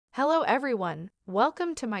Hello everyone,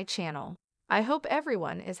 welcome to my channel. I hope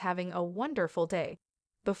everyone is having a wonderful day.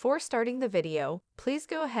 Before starting the video, please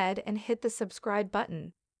go ahead and hit the subscribe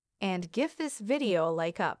button and give this video a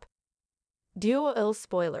like up. DOOL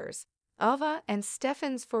spoilers. Ava and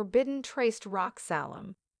Stefan's forbidden Tryst rock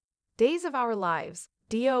Salem. Days of Our Lives.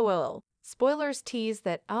 DOOL spoilers tease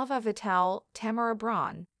that Ava Vital, Tamara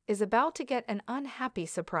Braun, is about to get an unhappy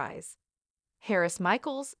surprise. Harris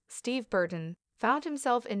Michaels, Steve Burton, found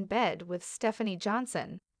himself in bed with Stephanie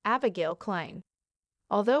Johnson, Abigail Klein.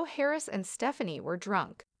 Although Harris and Stephanie were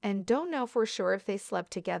drunk and don't know for sure if they slept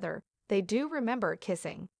together, they do remember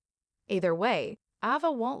kissing. Either way,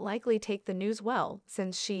 Ava won't likely take the news well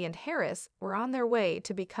since she and Harris were on their way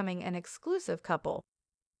to becoming an exclusive couple.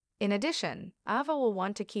 In addition, Ava will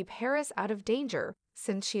want to keep Harris out of danger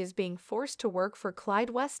since she is being forced to work for Clyde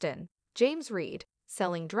Weston, James Reed,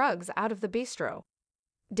 selling drugs out of the bistro.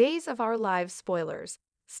 Days of Our Lives spoilers.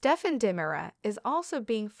 Stefan Demira is also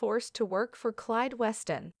being forced to work for Clyde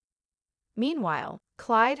Weston. Meanwhile,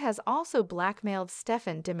 Clyde has also blackmailed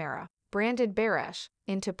Stefan Demira, Brandon Barash,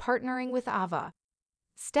 into partnering with Ava.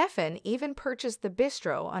 Stefan even purchased the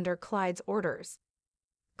bistro under Clyde's orders.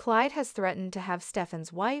 Clyde has threatened to have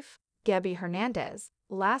Stefan's wife, Gabby Hernandez,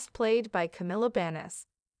 last played by Camila Banus,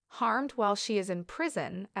 harmed while she is in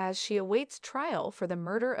prison as she awaits trial for the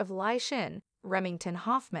murder of Lai Shin, Remington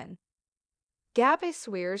Hoffman. Gabby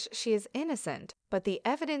swears she is innocent, but the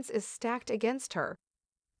evidence is stacked against her.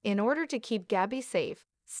 In order to keep Gabby safe,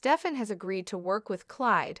 Stefan has agreed to work with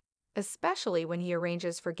Clyde, especially when he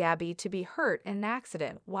arranges for Gabby to be hurt in an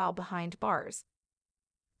accident while behind bars.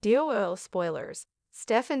 DOOL spoilers.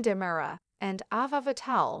 Stefan Demira and Ava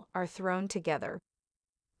Vital are thrown together.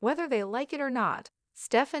 Whether they like it or not,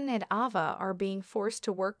 Stefan and Ava are being forced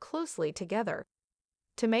to work closely together.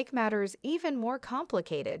 To make matters even more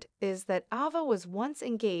complicated is that Ava was once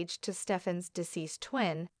engaged to Stefan's deceased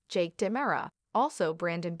twin, Jake Demira, also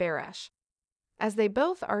Brandon Barash. As they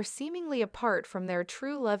both are seemingly apart from their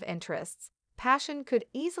true love interests, passion could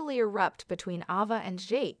easily erupt between Ava and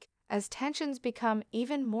Jake as tensions become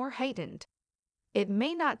even more heightened. It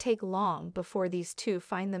may not take long before these two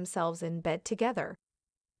find themselves in bed together.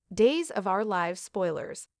 Days of Our Lives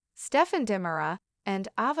spoilers. Stefan Demira and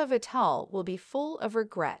Ava Vital will be full of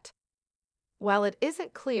regret. While it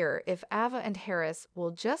isn't clear if Ava and Harris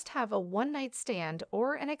will just have a one-night stand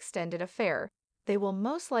or an extended affair, they will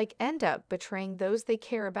most likely end up betraying those they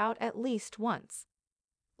care about at least once.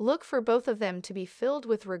 Look for both of them to be filled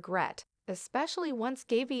with regret, especially once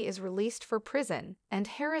Gabby is released for prison and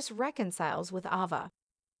Harris reconciles with Ava.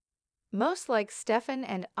 Most like Stefan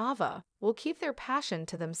and Ava will keep their passion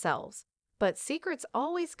to themselves. But secrets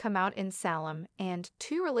always come out in Salem, and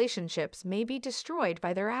two relationships may be destroyed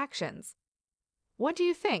by their actions. What do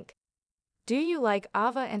you think? Do you like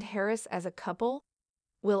Ava and Harris as a couple?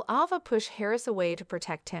 Will Ava push Harris away to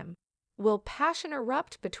protect him? Will passion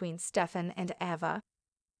erupt between Stefan and Ava?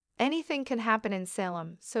 Anything can happen in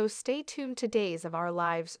Salem, so stay tuned to Days of Our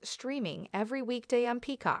Lives streaming every weekday on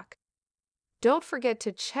Peacock. Don't forget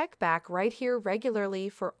to check back right here regularly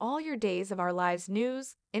for all your Days of Our Lives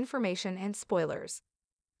news, information, and spoilers.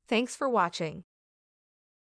 Thanks for watching.